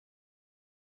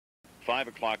5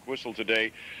 o'clock whistle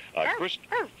today.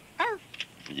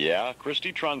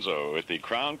 Christy Trunzo at the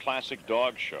Crown Classic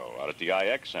Dog Show out at the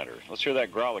IX Center. Let's hear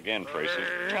that growl again, Tracy.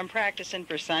 I'm practicing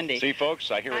for Sunday. See,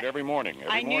 folks, I hear it every morning.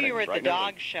 I knew you were at the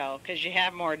dog show because you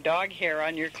have more dog hair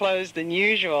on your clothes than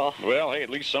usual. Well, hey, at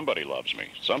least somebody loves me.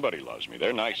 Somebody loves me.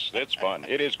 They're nice. It's fun.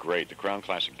 It is great. The Crown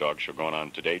Classic Dog Show going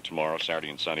on today, tomorrow, Saturday,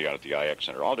 and Sunday out at the IX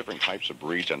Center. All different types of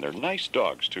breeds, and they're nice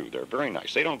dogs, too. They're very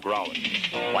nice. They don't growl at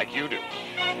you like you do.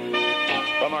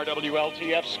 From our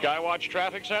WLTF Skywatch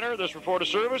Traffic Center, this report of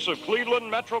service of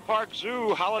Cleveland Metro Park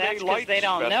Zoo Holiday That's Lights they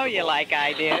don't Festival. know you like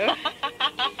I do.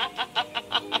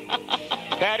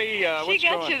 Patty, what's she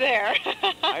got going? you there.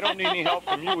 I don't need any help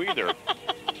from you either,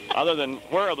 other than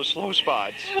where are the slow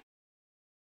spots?